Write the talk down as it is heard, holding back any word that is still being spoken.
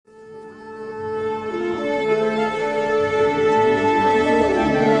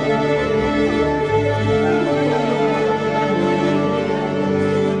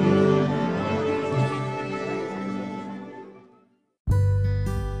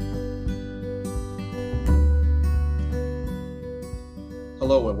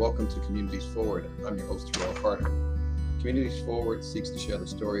Hello and welcome to Communities Forward. I'm your host, Terrell Carter. Communities Forward seeks to share the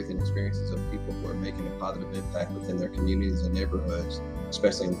stories and experiences of people who are making a positive impact within their communities and neighborhoods,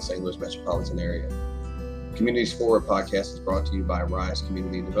 especially in the St. Louis metropolitan area. Communities Forward podcast is brought to you by Rise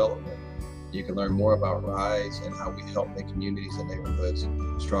Community Development. You can learn more about Rise and how we help make communities and neighborhoods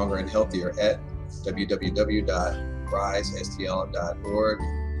stronger and healthier at www.risestl.org,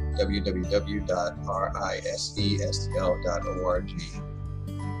 www.risestl.org.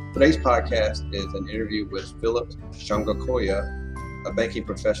 Today's podcast is an interview with Philip Shangakoya, a banking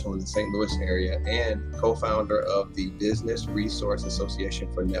professional in the St. Louis area and co-founder of the Business Resource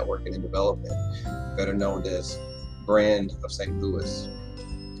Association for Networking and Development, better known as Brand of St. Louis.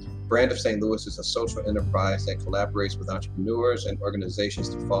 Brand of St. Louis is a social enterprise that collaborates with entrepreneurs and organizations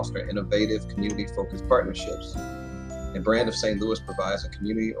to foster innovative, community-focused partnerships. And Brand of St. Louis provides a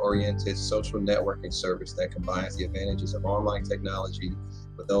community-oriented social networking service that combines the advantages of online technology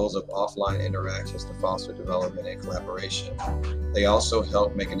with those of offline interactions to foster development and collaboration. They also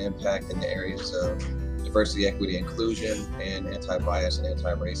help make an impact in the areas of diversity, equity, inclusion, and anti-bias and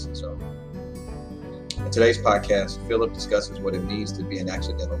anti-racism. In today's podcast, Philip discusses what it means to be an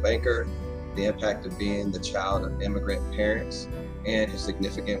accidental banker, the impact of being the child of immigrant parents, and his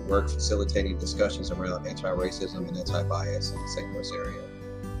significant work facilitating discussions around anti-racism and anti-bias in the St. Louis area.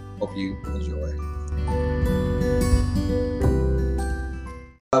 Hope you enjoy.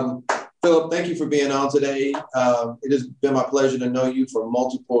 Philip, thank you for being on today. It has been my pleasure to know you for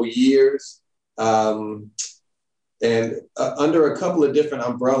multiple years. And under a couple of different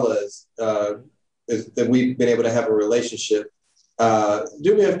umbrellas that we've been able to have a relationship.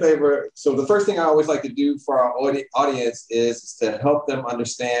 Do me a favor. So the first thing I always like to do for our audience is to help them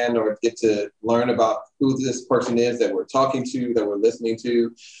understand or get to learn about who this person is that we're talking to, that we're listening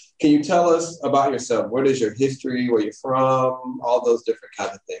to. Can you tell us about yourself? What is your history, where you're from, all those different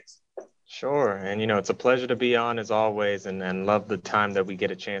kinds of things? Sure. And, it's a pleasure to be on as always, and love the time that we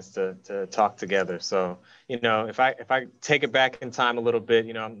get a chance to talk together. So, if I take it back in time a little bit,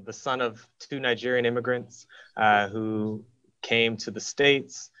 I'm the son of two Nigerian immigrants who came to the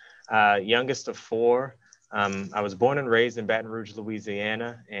States, youngest of four. I was born and raised in Baton Rouge,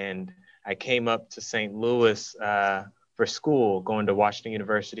 Louisiana, and I came up to St. Louis for school, going to Washington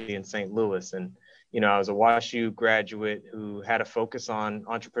University in St. Louis. And, I was a WashU graduate who had a focus on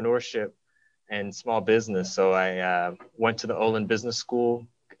entrepreneurship and small business. So I went to the Olin Business School,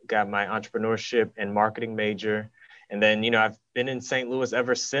 got my entrepreneurship and marketing major. And then, I've been in St. Louis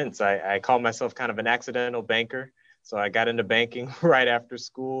ever since. I call myself kind of an accidental banker. So I got into banking right after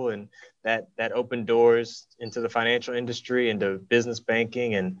school, and that opened doors into the financial industry, into business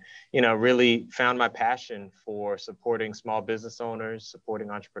banking, and, really found my passion for supporting small business owners, supporting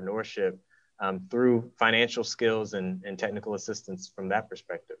entrepreneurship through financial skills and technical assistance from that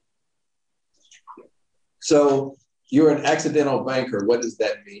perspective. So you're an accidental banker. What does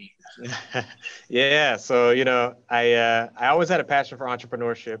that mean? Yeah. So, I always had a passion for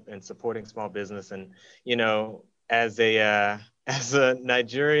entrepreneurship and supporting small business. And, as a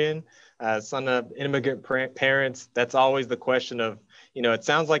Nigerian son of immigrant parents, that's always the question of, it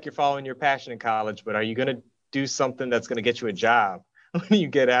sounds like you're following your passion in college, but are you going to do something that's going to get you a job when you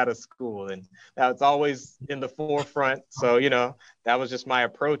get out of school? And that's always in the forefront. So, that was just my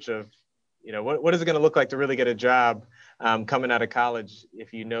approach of, what is it going to look like to really get a job coming out of college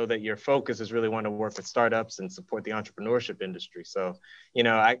if you know that your focus is really want to work with startups and support the entrepreneurship industry. So,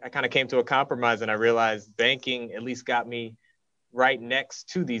 I kind of came to a compromise, and I realized banking at least got me right next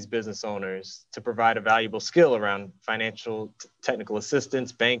to these business owners to provide a valuable skill around financial technical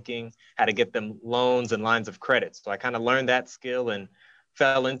assistance, banking, how to get them loans and lines of credit. So I kind of learned that skill and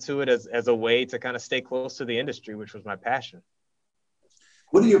fell into it as a way to kind of stay close to the industry, which was my passion.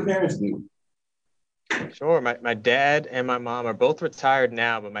 What do your parents do? Sure. My dad and my mom are both retired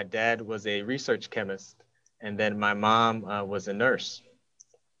now, but my dad was a research chemist, and then my mom was a nurse.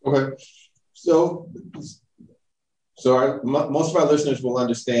 Okay. So most of our listeners will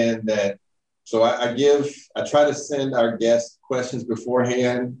understand that. So I try to send our guests questions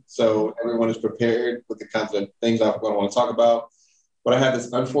beforehand, so everyone is prepared with the kinds of things I'm going to want to talk about. But I have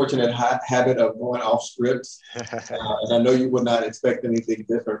this unfortunate habit of going off script, and I know you would not expect anything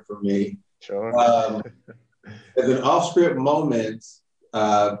different from me. Sure. As an off-script moment,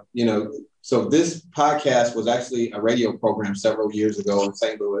 so this podcast was actually a radio program several years ago in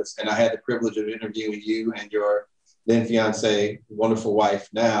St. Louis, and I had the privilege of interviewing you and your then fiance, wonderful wife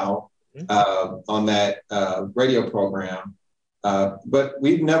now, on that radio program. But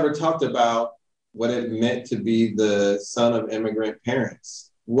we've never talked about what it meant to be the son of immigrant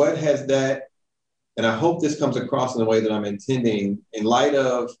parents. What has that and I hope this comes across in the way that I'm intending, in light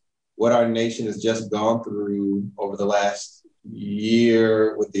of what our nation has just gone through over the last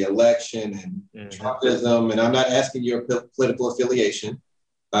year with the election and Trumpism. And I'm not asking your political affiliation.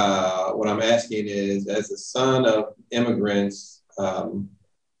 What I'm asking is, as a son of immigrants,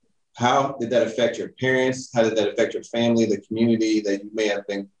 how did that affect your parents? How did that affect your family, the community that you may have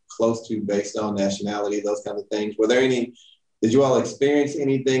been close to based on nationality, those kinds of things? Did you all experience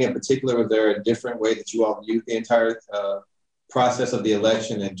anything in particular? Was there a different way that you all viewed the entire process of the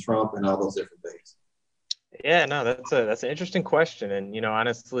election and Trump and all those different things? Yeah, no, that's an interesting question. And,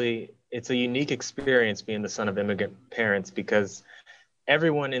 honestly, it's a unique experience being the son of immigrant parents, because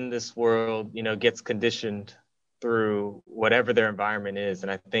everyone in this world, gets conditioned through whatever their environment is.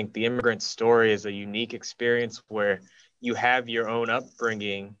 And I think the immigrant story is a unique experience where you have your own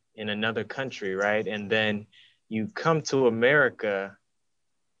upbringing in another country, right? And then you come to America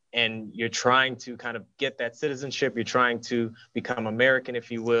and you're trying to kind of get that citizenship. You're trying to become American,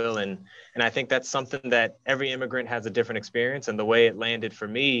 if you will. And I think that's something that every immigrant has a different experience. And the way it landed for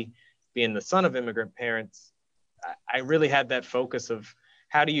me, being the son of immigrant parents, I really had that focus of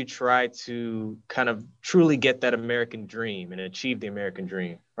how do you try to kind of truly get that American dream and achieve the American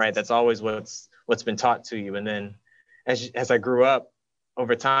dream, right? That's always what's been taught to you. And then as I grew up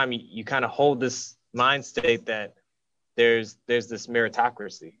over time, you kind of hold this mind state that there's this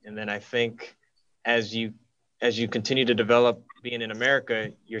meritocracy. And then I think as you continue to develop being in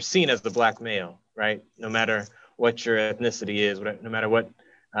America, you're seen as the Black male, right? No matter what your ethnicity is, no matter what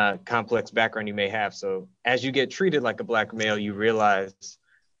complex background you may have. So as you get treated like a Black male, you realize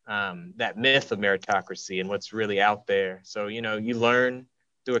that myth of meritocracy and what's really out there. So, you learn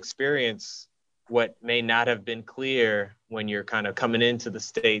through experience what may not have been clear when you're kind of coming into the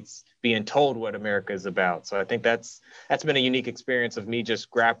States, being told what America is about. So I think that's been a unique experience of me just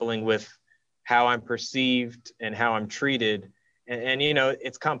grappling with how I'm perceived and how I'm treated. And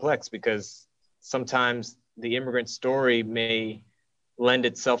it's complex because sometimes the immigrant story may lend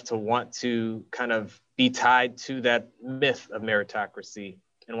itself to want to kind of be tied to that myth of meritocracy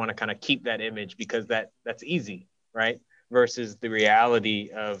and want to kind of keep that image because that's easy, right? Versus the reality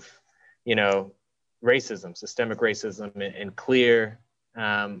of, racism, systemic racism, and clear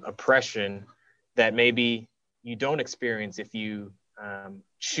oppression that maybe you don't experience if you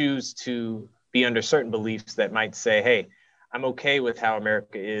choose to be under certain beliefs that might say, hey, I'm okay with how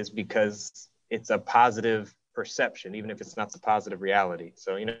America is because it's a positive perception, even if it's not the positive reality.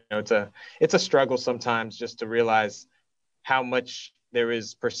 So, it's a struggle sometimes just to realize how much there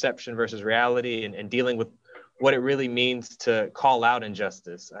is perception versus reality and dealing with what it really means to call out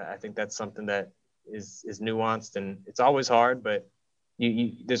injustice. I think that's something that is nuanced, and it's always hard, but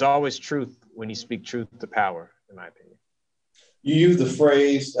there's always truth when you speak truth to power, in my opinion. You use the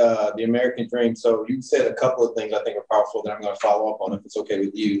phrase, the American dream. So you said a couple of things I think are powerful that I'm going to follow up on if it's okay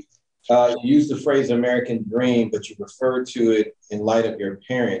with you. You used the phrase American dream, but you referred to it in light of your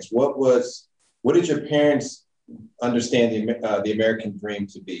parents. What did your parents understand the American dream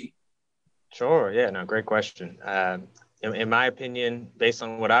to be? Sure. Yeah, no, great question. In my opinion, based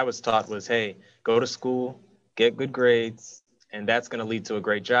on what I was taught was, hey, go to school, get good grades, and that's going to lead to a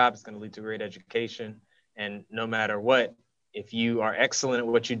great job. It's going to lead to a great education. And no matter what, if you are excellent at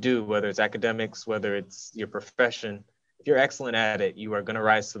what you do, whether it's academics, whether it's your profession, if you're excellent at it, you are going to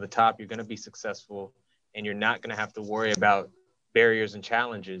rise to the top. You're going to be successful, and you're not going to have to worry about barriers and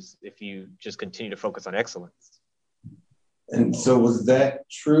challenges if you just continue to focus on excellence. And so was that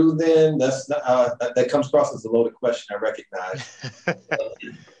true then? That's not, that comes across as a loaded question, I recognize.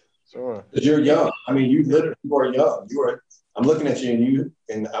 Sure. Because you're young. I mean, you literally were young. I'm looking at you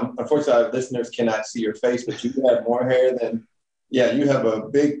unfortunately our listeners cannot see your face, but you have more hair than, you have a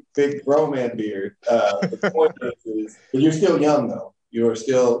big grown man beard. The point is, but you're still young though. You're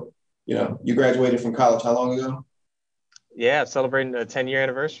still, you graduated from college how long ago? Yeah, celebrating a 10-year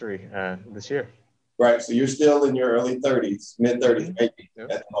anniversary this year. Right. So you're still in your early 30s, mid 30s, maybe at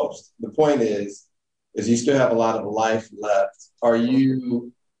the most. The point is you still have a lot of life left.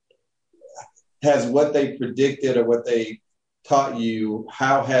 Has what they predicted or what they taught you,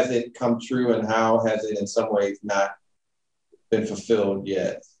 how has it come true and how has it in some ways not been fulfilled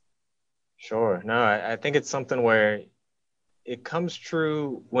yet? Sure. No, I think it's something where it comes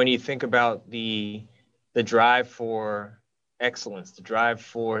true when you think about the drive for excellence, the drive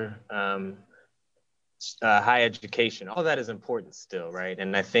for high education. All of that is important still, right?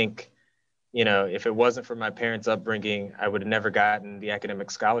 And I think, if it wasn't for my parents' upbringing, I would have never gotten the academic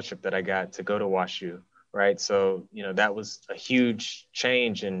scholarship that I got to go to WashU, right? So, that was a huge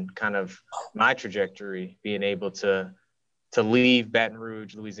change in kind of my trajectory, being able to to leave Baton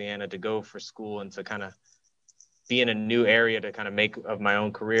Rouge, Louisiana, to go for school and to kind of be in a new area to kind of make of my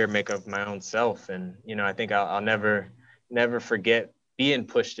own career, make of my own self. And, you know, I think I'll never forget being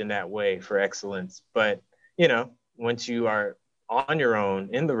pushed in that way for excellence. But, you know, once you are on your own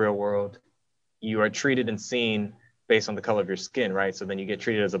in the real world, you are treated and seen based on the color of your skin, right? So then you get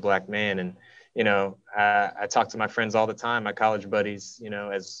treated as a Black man. And, you know, I talk to my friends all the time, my college buddies, you know,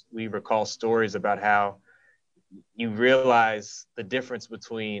 as we recall stories about how you realize the difference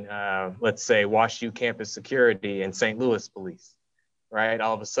between, let's say, WashU campus security and St. Louis police, right?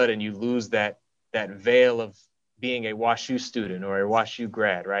 All of a sudden you lose that veil of being a WashU student or a WashU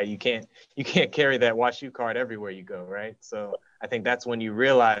grad, right? You can't carry that WashU card everywhere you go, right? So I think that's when you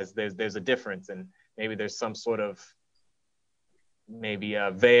realize there's a difference, and maybe there's some sort of maybe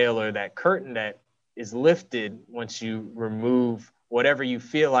a veil or that curtain that is lifted once you remove whatever you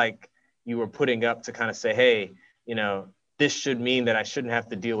feel like you were putting up to kind of say, hey, you know, this should mean that I shouldn't have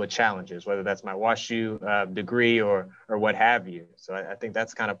to deal with challenges, whether that's my WashU degree or what have you. So I think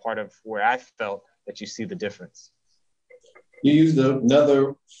that's kind of part of where I felt that you see the difference. You used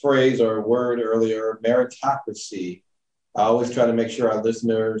another phrase or word earlier, meritocracy. I always try to make sure our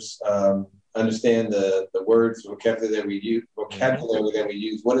listeners understand the words, vocabulary that we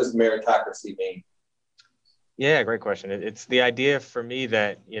use. What does meritocracy mean? Yeah, great question. It's the idea for me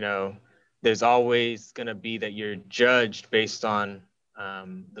that, you know, there's always going to be that you're judged based on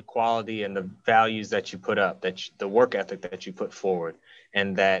the quality and the values that you put up, the work ethic that you put forward.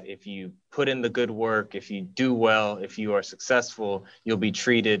 And that if you put in the good work, if you do well, if you are successful, you'll be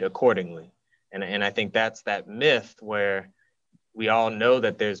treated accordingly. And I think that's that myth where we all know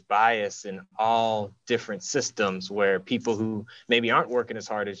that there's bias in all different systems where people who maybe aren't working as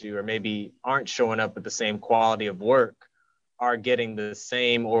hard as you or maybe aren't showing up with the same quality of work are getting the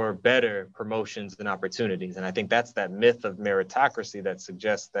same or better promotions and opportunities. And I think that's that myth of meritocracy that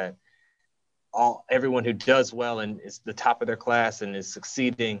suggests that everyone who does well and is the top of their class and is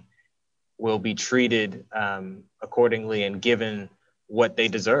succeeding will be treated accordingly and given what they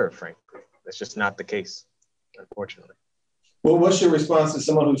deserve, frankly. That's just not the case, unfortunately. Well, what's your response to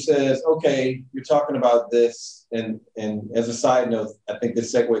someone who says, okay, you're talking about this, and as a side note, I think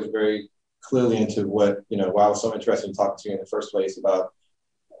this segues very clearly into what, you know, why I was so interested in talking to you in the first place about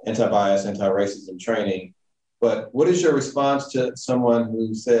anti-bias, anti-racism training. But what is your response to someone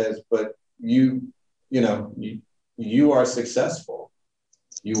who says, but you are successful.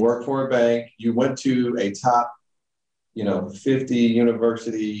 You work for a bank, you went to a top, 50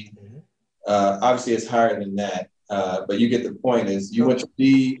 university. Obviously it's higher than that. But you get the point is you went to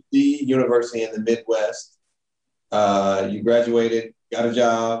the university in the Midwest, you graduated, got a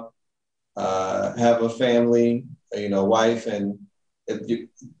job, have a family, wife, and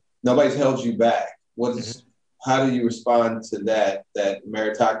nobody's held you back. How do you respond to that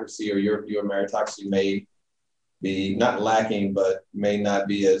meritocracy or your view of meritocracy may be not lacking, but may not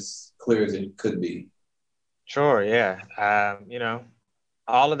be as clear as it could be? Sure, yeah.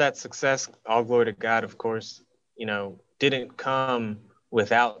 All of that success, all glory to God, of course, didn't come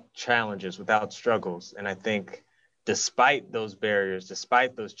without challenges, without struggles. And I think despite those barriers,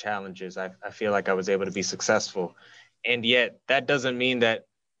 despite those challenges, I feel like I was able to be successful. And yet that doesn't mean that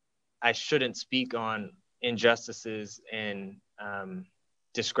I shouldn't speak on injustices and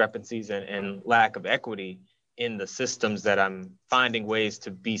discrepancies and lack of equity in the systems that I'm finding ways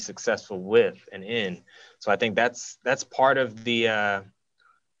to be successful with and in. So I think that's part of the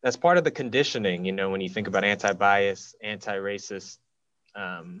conditioning, when you think about anti-bias, anti-racist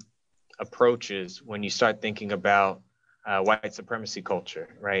approaches, when you start thinking about white supremacy culture,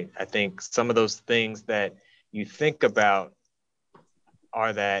 right? I think some of those things that you think about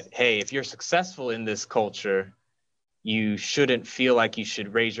are that, hey, if you're successful in this culture, you shouldn't feel like you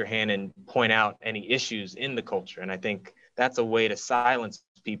should raise your hand and point out any issues in the culture. And I think that's a way to silence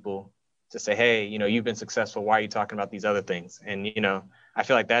people to say, hey, you've been successful. Why are you talking about these other things? And, I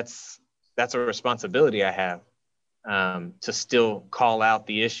feel like that's a responsibility I have to still call out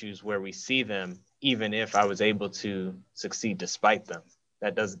the issues where we see them, even if I was able to succeed despite them.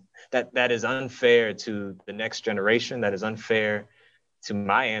 That is unfair to the next generation. That is unfair to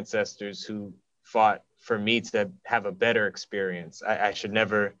my ancestors who fought for me to have a better experience. I should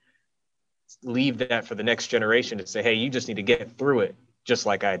never leave that for the next generation to say, hey, you just need to get through it just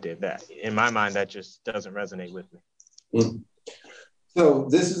like I did. That, in my mind, that just doesn't resonate with me. Mm-hmm. So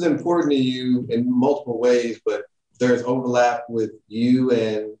this is important to you in multiple ways, but there's overlap with you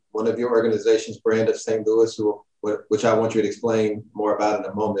and one of your organizations, Brand of St. Louis, who which I want you to explain more about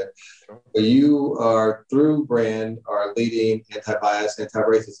in a moment. Sure. But you are, through Brand, are leading anti-bias,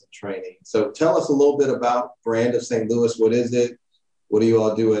 anti-racism training. So tell us a little bit about Brand of St. Louis. What is it? What do you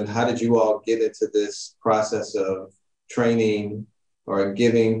all do? And how did you all get into this process of training or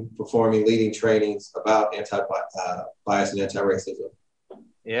performing, leading trainings about anti-bias and anti-racism?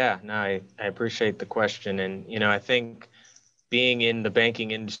 Yeah, no, I appreciate the question. And, I think being in the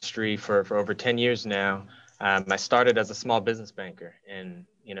banking industry for over 10 years now, I started as a small business banker. And,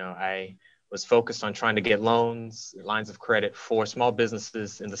 I was focused on trying to get loans, lines of credit for small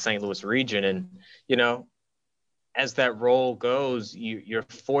businesses in the St. Louis region. And, as that role goes, you're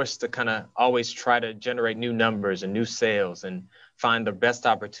forced to kind of always try to generate new numbers and new sales and find the best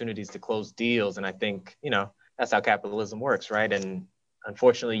opportunities to close deals. And I think, that's how capitalism works, right? And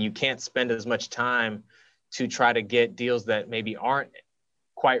unfortunately, you can't spend as much time to try to get deals that maybe aren't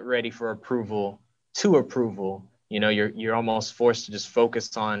quite ready for approval to approval. You're almost forced to just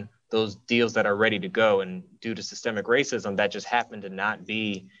focus on those deals that are ready to go. And due to systemic racism, that just happened to not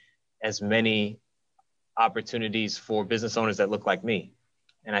be as many opportunities for business owners that look like me.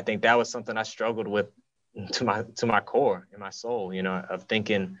 And I think that was something I struggled with to my core, in my soul, of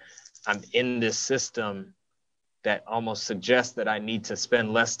thinking I'm in this system that almost suggests that I need to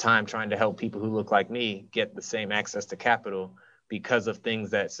spend less time trying to help people who look like me get the same access to capital because of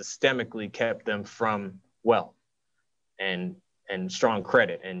things that systemically kept them from wealth and strong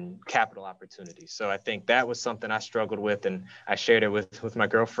credit and capital opportunities. So I think that was something I struggled with, and I shared it with my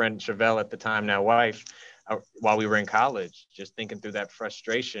girlfriend, Chevelle, at the time, now wife, while we were in college, just thinking through that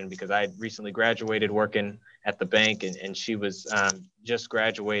frustration because I had recently graduated working at the bank, and she was just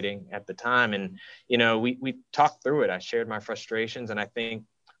graduating at the time. And, we talked through it. I shared my frustrations, and I think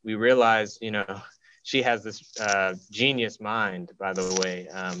we realized, she has this genius mind, by the way.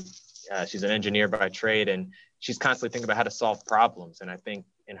 She's an engineer by trade, and she's constantly thinking about how to solve problems. And I think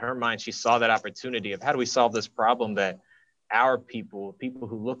in her mind, she saw that opportunity of how do we solve this problem that our people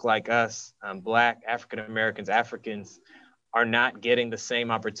who look like us, Black, African-Americans, Africans, are not getting the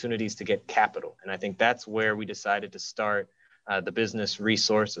same opportunities to get capital. And I think that's where we decided to start the Business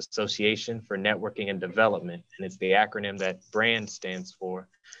Resource Association for Networking and Development. And it's the acronym that BRAND stands for,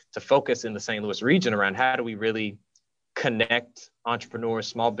 to focus in the St. Louis region around how do we really connect entrepreneurs,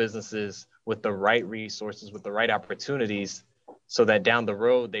 small businesses with the right resources, with the right opportunities, so that down the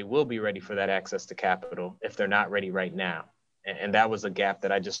road, they will be ready for that access to capital if they're not ready right now. And that was a gap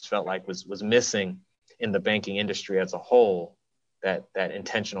that I just felt like was missing in the banking industry as a whole, that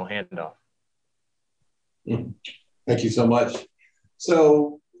intentional handoff. Thank you so much.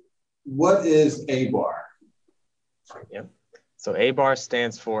 So what is ABAR? Yep. So ABAR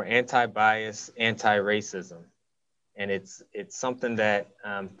stands for Anti-Bias, Anti-Racism. And it's something that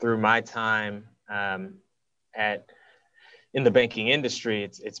through my time in the banking industry,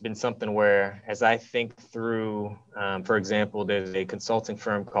 it's been something where, as I think through, for example, there's a consulting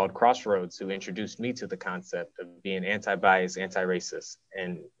firm called Crossroads who introduced me to the concept of being anti-bias, anti-racist.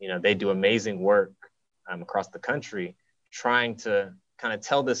 And, they do amazing work across the country trying to kind of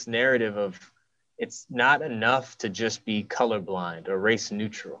tell this narrative of it's not enough to just be colorblind or race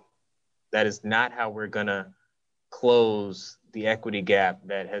neutral. That is not how we're going to close the equity gap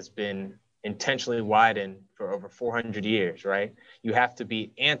that has been intentionally widened for over 400 years, right? You have to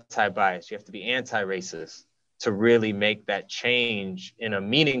be anti-bias, you have to be anti-racist to really make that change in a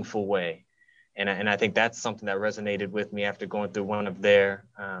meaningful way. And I think that's something that resonated with me after going through one of their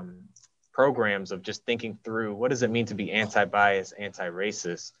programs of just thinking through what does it mean to be anti-bias,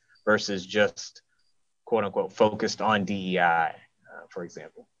 anti-racist versus just quote unquote focused on DEI, for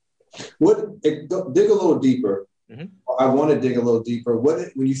example. Dig a little deeper. Mm-hmm. I want to dig a little deeper.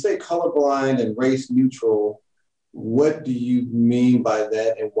 When you say colorblind and race neutral, what do you mean by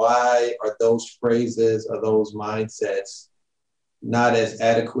that? And why are those phrases or those mindsets not as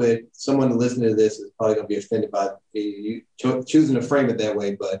adequate? Someone listening to this is probably going to be offended by you choosing to frame it that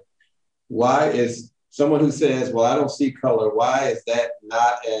way, but why is someone who says, well, I don't see color, why is that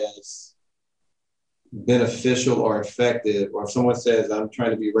not as beneficial or effective? Or if someone says, I'm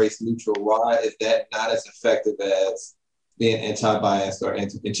trying to be race neutral, why is that not as effective as being anti-biased or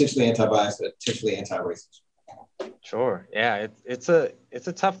intentionally anti-biased or intentionally anti-racist? Sure. Yeah, it's a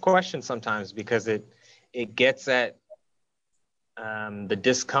tough question sometimes because it gets at the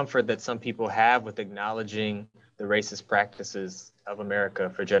discomfort that some people have with acknowledging the racist practices of America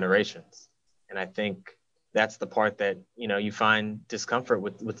for generations. And I think that's the part that, you find discomfort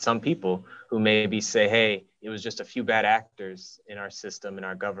with some people who maybe say, hey, it was just a few bad actors in our system, in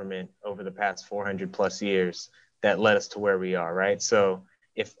our government over the past 400 plus years that led us to where we are, right? So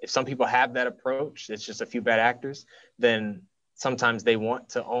if some people have that approach, it's just a few bad actors, then sometimes they want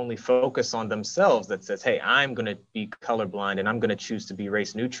to only focus on themselves that says, hey, I'm going to be colorblind and I'm going to choose to be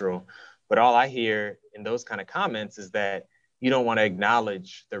race neutral. But all I hear in those kind of comments is that you don't want to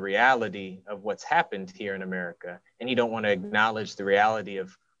acknowledge the reality of what's happened here in America. And you don't want to acknowledge the reality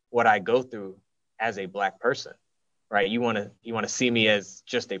of what I go through as a Black person, right? You want to see me as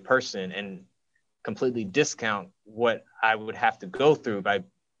just a person and completely discount what I would have to go through by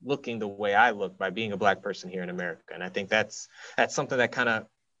looking the way I look, by being a Black person here in America. And I think that's something that kind of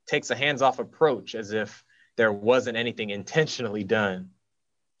takes a hands-off approach, as if there wasn't anything intentionally done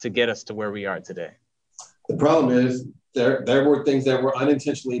to get us to where we are today. The problem is there were things that were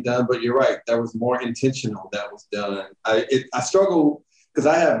unintentionally done, but you're right, there was more intentional that was done. I struggle because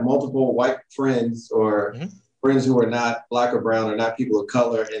I have multiple white friends or friends who are not Black or brown or not people of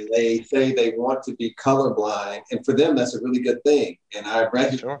color, and they say they want to be colorblind, and for them that's a really good thing. And I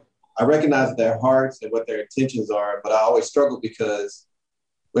recognize their hearts and what their intentions are, but I always struggle because,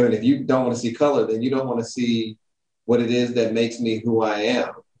 wait a minute, if you don't want to see color, then you don't want to see what it is that makes me who I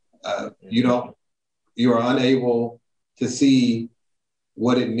am. You are unable to see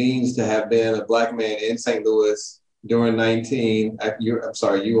what it means to have been a Black man in St. Louis during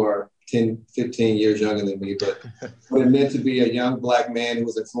you are 10, 15 years younger than me, but what it meant to be a young Black man who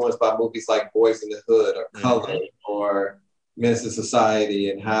was influenced by movies like Boys in the Hood or Color or Menace to Society,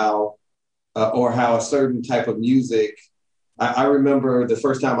 and how a certain type of music. I remember the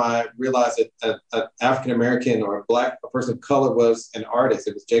first time I realized that an African-American or a person of color was an artist.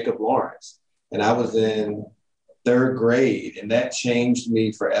 It was Jacob Lawrence. And I was in 3rd grade, and that changed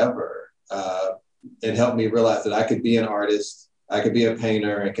me forever. It helped me realize that I could be an artist, I could be a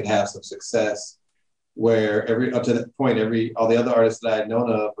painter, and could have some success. Where up to that point, all the other artists that I had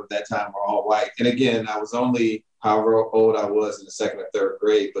known of at that time were all white. And again, I was only however old I was in the 2nd or 3rd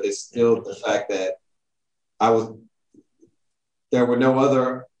grade, but it's still the fact that there were no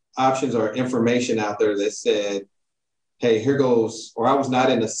other options or information out there that said, hey, here goes, or I was not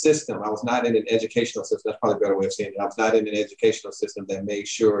in a system. I was not in an educational system. That's probably a better way of saying it. I was not in an educational system that made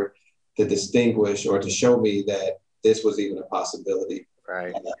sure to distinguish or to show me that this was even a possibility.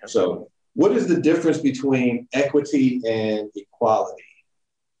 Right. So what is the difference between equity and equality?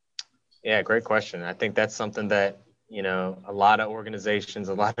 Yeah, great question. I think that's something that, a lot of organizations,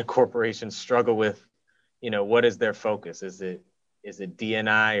 a lot of corporations struggle with. What is their focus? Is it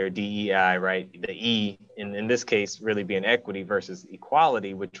D&I or DEI, right? The E in this case really being equity versus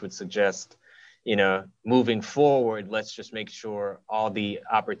equality, which would suggest, moving forward, let's just make sure all the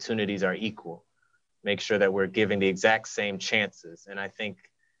opportunities are equal, make sure that we're giving the exact same chances. And I think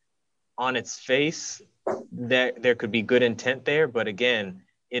on its face, there could be good intent there, but again,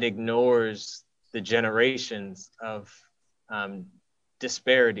 it ignores the generations of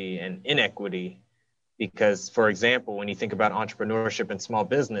disparity and inequity. Because, for example, when you think about entrepreneurship and small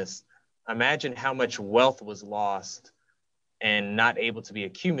business, imagine how much wealth was lost and not able to be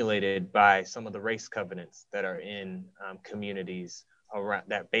accumulated by some of the race covenants that are in communities around,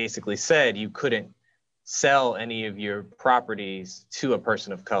 that basically said you couldn't sell any of your properties to a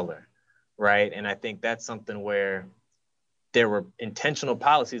person of color, right? And I think that's something where there were intentional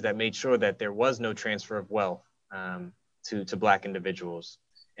policies that made sure that there was no transfer of wealth to Black individuals.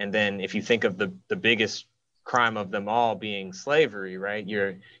 And then if you think of the biggest crime of them all being slavery, right?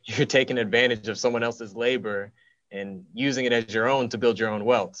 You're taking advantage of someone else's labor and using it as your own to build your own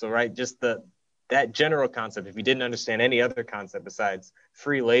wealth. So, right, just that general concept, if you didn't understand any other concept besides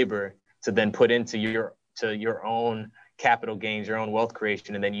free labor to then put into your own capital gains, your own wealth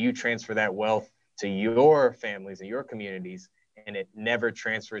creation, and then you transfer that wealth to your families and your communities, and it never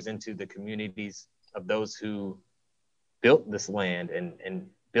transfers into the communities of those who built this land and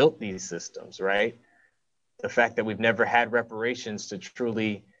built these systems, right? The fact that we've never had reparations to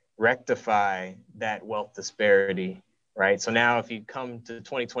truly rectify that wealth disparity, right? So now if you come to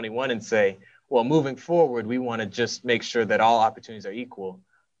 2021 and say, well, moving forward, we want to just make sure that all opportunities are equal.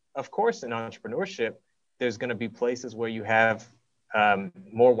 Of course, in entrepreneurship, there's going to be places where you have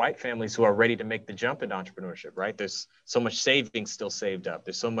more white families who are ready to make the jump into entrepreneurship, right? There's so much savings still saved up.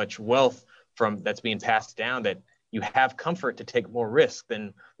 There's so much wealth that's being passed down that you have comfort to take more risk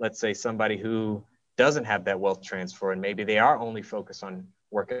than, let's say, somebody who doesn't have that wealth transfer, and maybe they are only focused on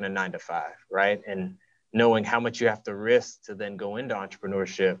working a 9-to-5, right? And knowing how much you have to risk to then go into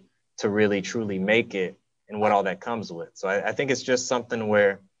entrepreneurship to really truly make it, and what all that comes with. So I think it's just something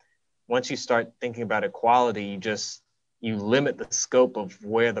where once you start thinking about equality, you limit the scope of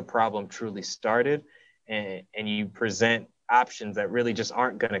where the problem truly started, and you present options that really just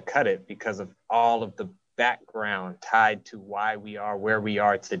aren't going to cut it because of all of the background tied to why we are where we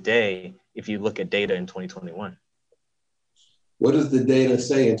are today if you look at data in 2021. What does the data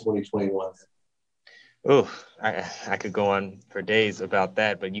say in 2021? Oh, I could go on for days about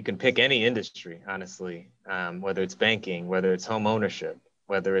that, but you can pick any industry, honestly, whether it's banking, whether it's home ownership,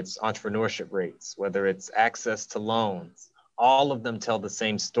 whether it's entrepreneurship rates, whether it's access to loans. All of them tell the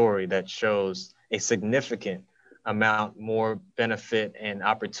same story that shows a significant amount more benefit and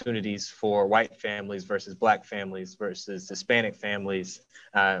opportunities for white families versus Black families versus Hispanic families,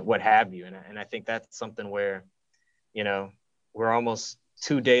 what have you. And I think that's something where, you know, we're almost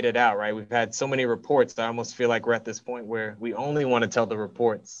too dated out, right? We've had so many reports that I almost feel like we're at this point where we only want to tell the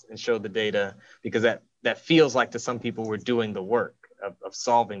reports and show the data because that feels like to some people we're doing the work of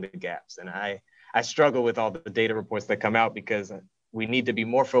solving the gaps. And I struggle with all the data reports that come out because we need to be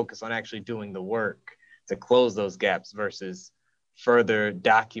more focused on actually doing the work to close those gaps versus further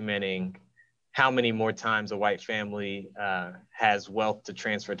documenting how many more times a white family has wealth to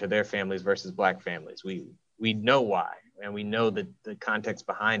transfer to their families versus Black families. We know why, and we know the context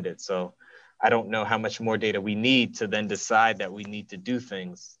behind it. So I don't know how much more data we need to then decide that we need to do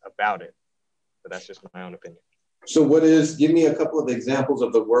things about it. But that's just my own opinion. So give me a couple of examples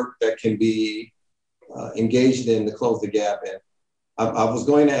of the work that can be engaged in to close the gap. And I was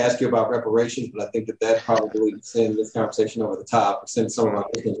going to ask you about reparations, but I think that probably send this conversation over the top, or send some of my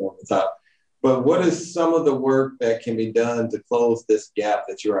questions over the top. But what is some of the work that can be done to close this gap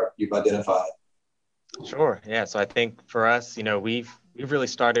that you've identified? Sure. Yeah. So I think for us, you know, we've really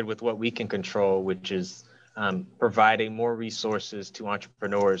started with what we can control, which is providing more resources to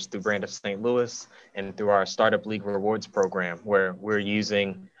entrepreneurs through Brand of St. Louis and through our Startup League Rewards program, where we're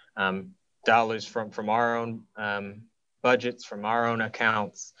using dollars from our own budgets, from our own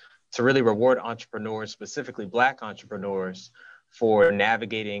accounts, to really reward entrepreneurs, specifically Black entrepreneurs, for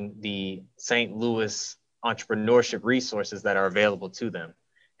navigating the St. Louis entrepreneurship resources that are available to them.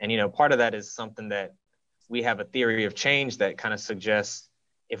 And, you know, part of that is something that we have a theory of change that kind of suggests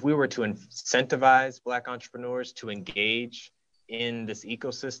if we were to incentivize Black entrepreneurs to engage in this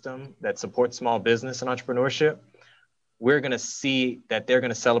ecosystem that supports small business and entrepreneurship, we're going to see that they're going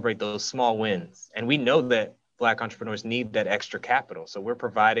to celebrate those small wins. And we know that Black entrepreneurs need that extra capital. So we're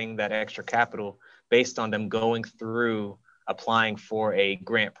providing that extra capital based on them going through applying for a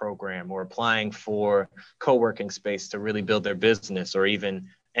grant program or applying for co-working space to really build their business, or even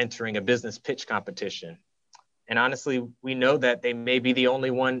entering a business pitch competition. And honestly, we know that they may be the only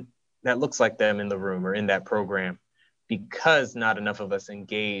one that looks like them in the room or in that program because not enough of us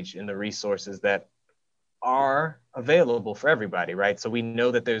engage in the resources that are available for everybody, right? So we know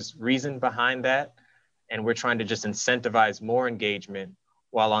that there's reason behind that, and we're trying to just incentivize more engagement,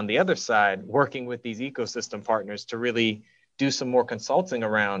 while on the other side, working with these ecosystem partners to really do some more consulting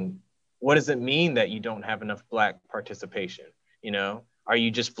around what does it mean that you don't have enough Black participation? You know, are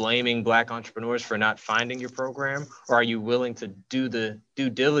you just blaming Black entrepreneurs for not finding your program? Or are you willing to do the due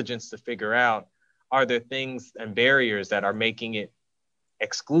diligence to figure out, are there things and barriers that are making it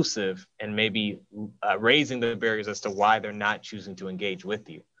exclusive and maybe raising the barriers as to why they're not choosing to engage with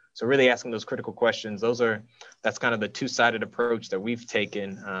you? So really asking those critical questions, that's kind of the two-sided approach that we've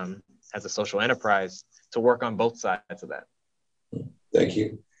taken as a social enterprise to work on both sides of that. Thank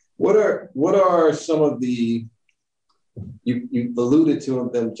you. What are some of the, you alluded to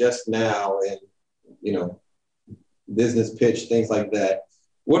them just now, and, you know, business pitch, things like that.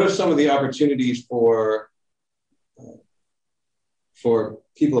 What are some of the opportunities for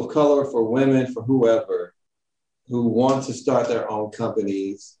people of color, for women, for whoever, who want to start their own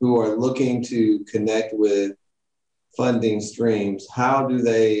companies, who are looking to connect with funding streams? How can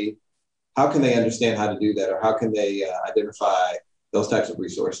they understand how to do that, or how can they identify those types of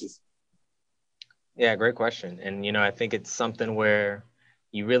resources? Yeah, great question. And, you know, I think it's something where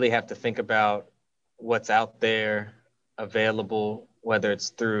you really have to think about what's out there available, whether it's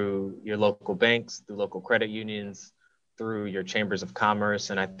through your local banks, through local credit unions, through your chambers of commerce.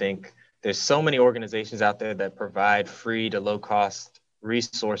 And I think there's so many organizations out there that provide free to low cost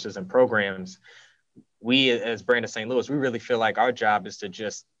resources and programs. We, as Brand of St. Louis, we really feel like our job is to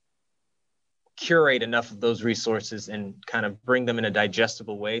just curate enough of those resources and kind of bring them in a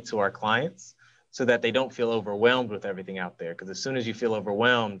digestible way to our clients so that they don't feel overwhelmed with everything out there. Because as soon as you feel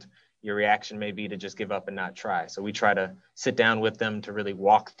overwhelmed, your reaction may be to just give up and not try. So we try to sit down with them to really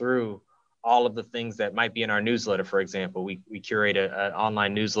walk through all of the things that might be in our newsletter. For example, we curate an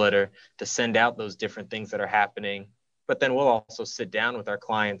online newsletter to send out those different things that are happening. But then we'll also sit down with our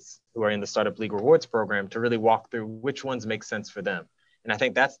clients who are in the Startup League Rewards program to really walk through which ones make sense for them. And I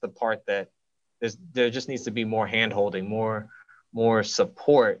think that's the part that there just needs to be more handholding, more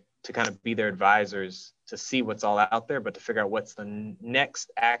support to kind of be their advisors to see what's all out there, but to figure out what's the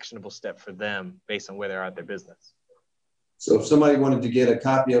next actionable step for them based on where they're at their business. So if somebody wanted to get a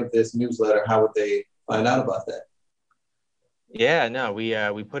copy of this newsletter, how would they find out about that? Yeah, no,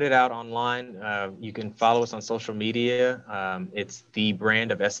 we put it out online. You can follow us on social media. It's The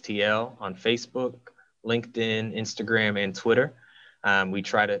Brand of STL on Facebook, LinkedIn, Instagram, and Twitter. We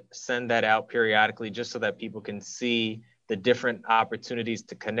try to send that out periodically just so that people can see the different opportunities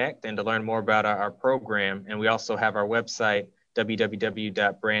to connect and to learn more about our program. And we also have our website,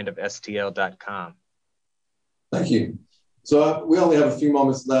 www.brandofstl.com. Thank you. So we only have a few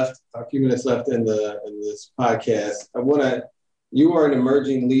minutes left in this podcast. You are an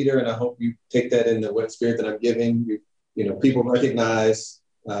emerging leader, and I hope you take that in the spirit that I'm giving. People recognize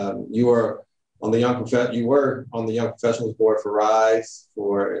you were on the Young Professionals Board for RISE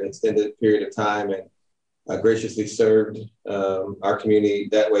for an extended period of time, and graciously served our community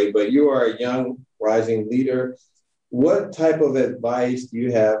that way. But you are a young, rising leader. What type of advice do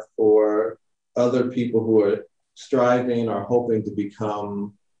you have for other people who are striving or hoping to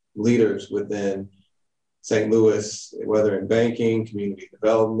become leaders within St. Louis, whether in banking, community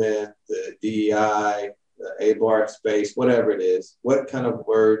development, the DEI, the ABARC space, whatever it is? What kind of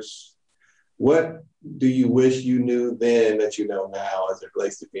words, what do you wish you knew then that you know now as it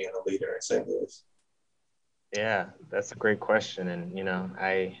relates to being a leader in St. Louis? Yeah, that's a great question. And,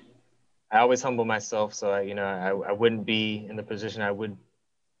 I always humble myself. So, I wouldn't be in the position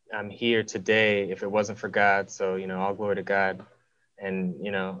I'm here today if it wasn't for God. So, all glory to God. And,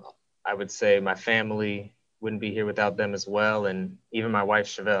 I would say my family wouldn't be here without them as well. And even my wife,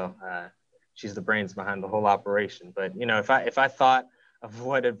 Chevelle, she's the brains behind the whole operation. But, if I thought of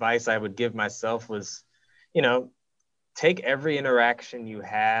what advice I would give myself was, take every interaction you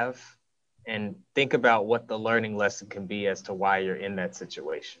have and think about what the learning lesson can be as to why you're in that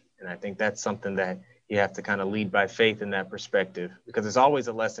situation. And I think that's something that you have to kind of lead by faith in that perspective, because there's always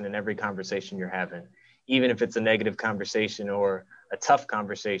a lesson in every conversation you're having, even if it's a negative conversation or a tough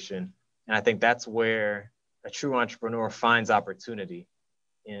conversation. And I think that's where a true entrepreneur finds opportunity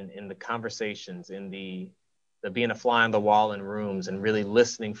in the conversations, in the being a fly on the wall in rooms and really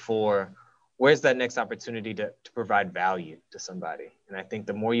listening for where's that next opportunity to provide value to somebody. And I think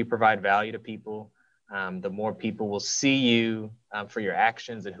the more you provide value to people, the more people will see you for your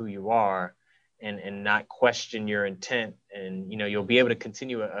actions and who you are, and not question your intent. And, you'll be able to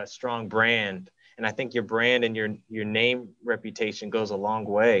continue a strong brand. And I think your brand and your name reputation goes a long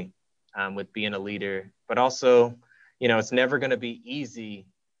way with being a leader. But also, it's never going to be easy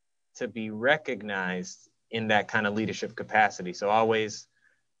to be recognized in that kind of leadership capacity. So always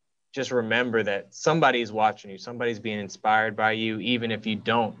just remember that somebody's watching you, somebody's being inspired by you, even if you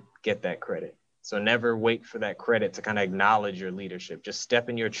don't get that credit. So never wait for that credit to kind of acknowledge your leadership. Just step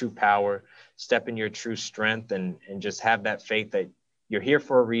in your true power, step in your true strength, and just have that faith that you're here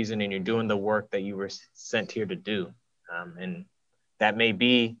for a reason and you're doing the work that you were sent here to do. And that may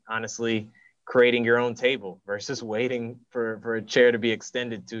be, honestly, creating your own table versus waiting for a chair to be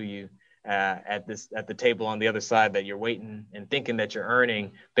extended to you at the table on the other side that you're waiting and thinking that you're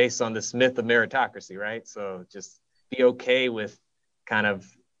earning based on this myth of meritocracy, right? So just be okay with kind of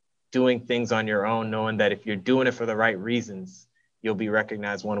doing things on your own, knowing that if you're doing it for the right reasons, you'll be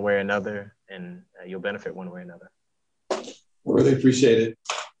recognized one way or another, and you'll benefit one way or another. I really appreciate it.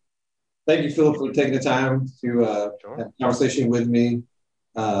 Thank you, Philip, for taking the time to have a conversation with me.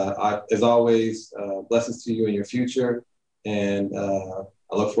 As always, blessings to you in your future. And I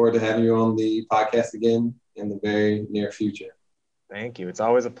look forward to having you on the podcast again in the very near future. Thank you. It's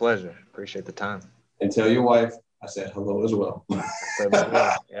always a pleasure. Appreciate the time. And tell your wife I said hello as well.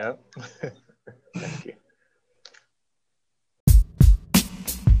 Yeah. Thank you.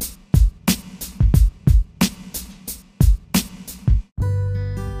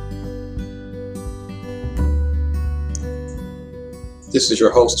 This is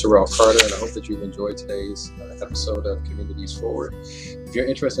your host, Terrell Carter, and I hope that you've enjoyed today's episode of Communities Forward. If you're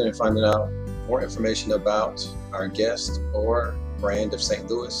interested in finding out more information about our guest or Brand of St.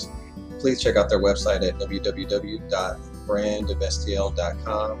 Louis, please check out their website at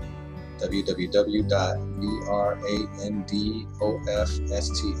www.brandofstl.com,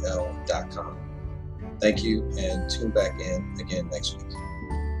 www.brandofstl.com. Thank you, and tune back in again next week.